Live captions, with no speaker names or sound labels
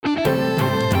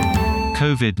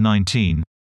COVID-19.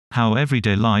 How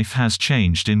everyday life has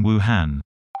changed in Wuhan.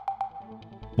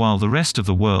 While the rest of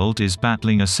the world is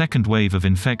battling a second wave of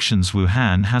infections,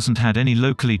 Wuhan hasn't had any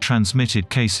locally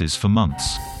transmitted cases for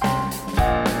months.